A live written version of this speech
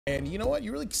And you know what?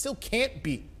 You really still can't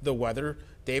beat the weather,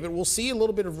 David. We'll see a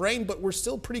little bit of rain, but we're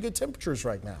still pretty good temperatures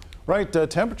right now. Right,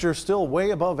 temperatures still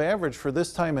way above average for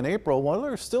this time in April. Well,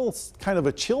 there's still kind of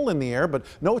a chill in the air, but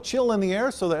no chill in the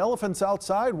air, so the elephants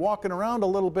outside walking around a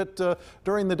little bit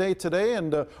during the day today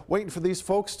and waiting for these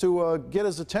folks to get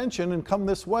his attention and come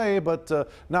this way, but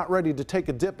not ready to take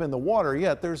a dip in the water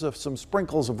yet. There's some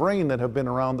sprinkles of rain that have been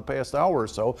around the past hour or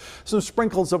so. Some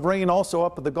sprinkles of rain also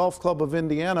up at the Golf Club of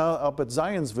Indiana, up at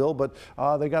Zionsville, but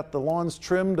they got the lawns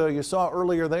trimmed. You saw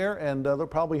earlier there, and they'll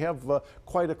probably have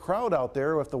quite a crowd out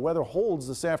there if the weather holds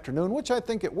this afternoon, which I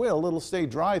think it will. It'll stay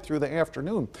dry through the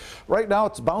afternoon. Right now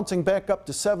it's bouncing back up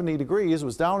to 70 degrees. It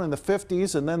was down in the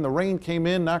 50s, and then the rain came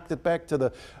in, knocked it to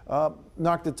the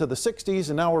 60s,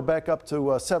 and now we're back up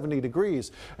to 70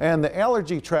 degrees. And the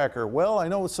allergy tracker, well, I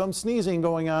know some sneezing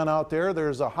going on out there.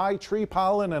 There's a high tree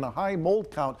pollen and a high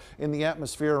mold count in the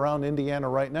atmosphere around Indiana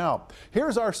right now.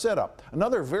 Here's our setup.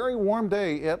 Another very warm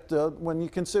day at when you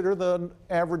consider the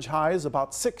average high is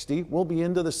about 60. We'll be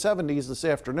into the 70s this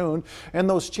afternoon, and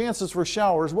those chances for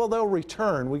showers, well, they'll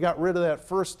return. We got rid of that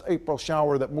first April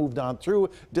shower that moved on through,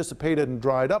 dissipated and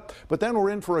dried up, but then we're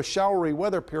in for a showery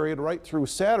weather period right through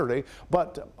Saturday.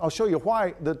 But I'll show you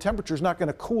why the temperature is not going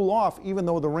to cool off even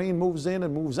though the rain moves in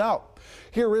and moves out.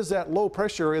 Here is that low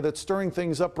pressure area that's stirring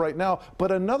things up right now,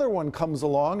 but another one comes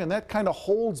along and that kind of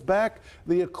holds back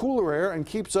the cooler air and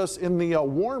keeps us in the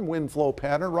warm wind flow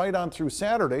pattern right on through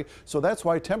Saturday. So that's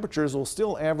why temperatures will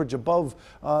still average above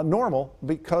normal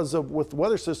because of with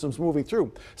weather systems moving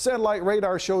through. Satellite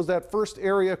radar shows that first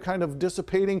area kind of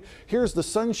dissipating. Here's the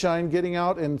sunshine getting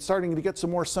out and starting to get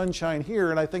some more sunshine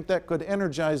here, and I think that could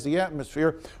energize the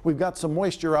atmosphere. We've got some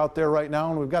moisture out there right now,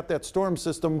 and we've got that storm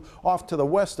system off to the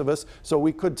west of us, so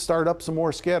we could start up some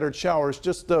more scattered showers,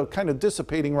 just kind of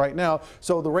dissipating right now.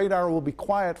 So the radar will be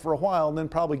quiet for a while and then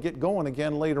probably get going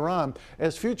again later on.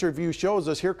 As future view shows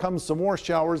us, here comes some more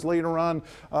showers later on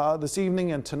this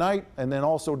evening and tonight, and then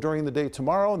also during the day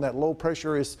tomorrow. And that low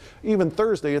pressure is even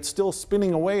Thursday. It's still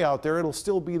spinning away out there. It'll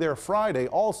still be there Friday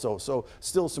also, so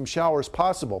still some showers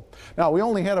possible. Now, we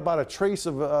only had about a trace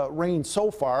of rain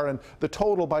so far, and the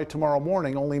total by tomorrow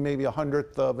morning only maybe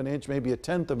 1/100 of an inch, maybe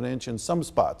 1/10 of an inch in some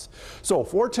spots. So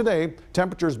for today,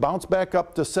 temperatures bounce back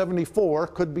up to 74.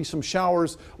 Could be some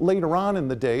showers later on in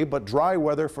the day, but dry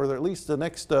weather for at least the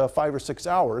next 5 or 6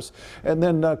 hours. And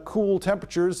then cool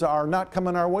temperatures are not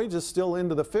coming our way, just still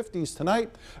into the 50s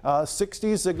tonight.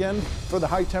 60s again for the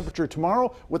high temperature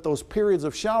tomorrow, with those periods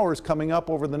of showers coming up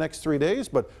over the next 3 days.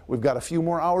 But we've got a few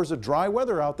more hours of dry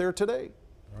weather out there today.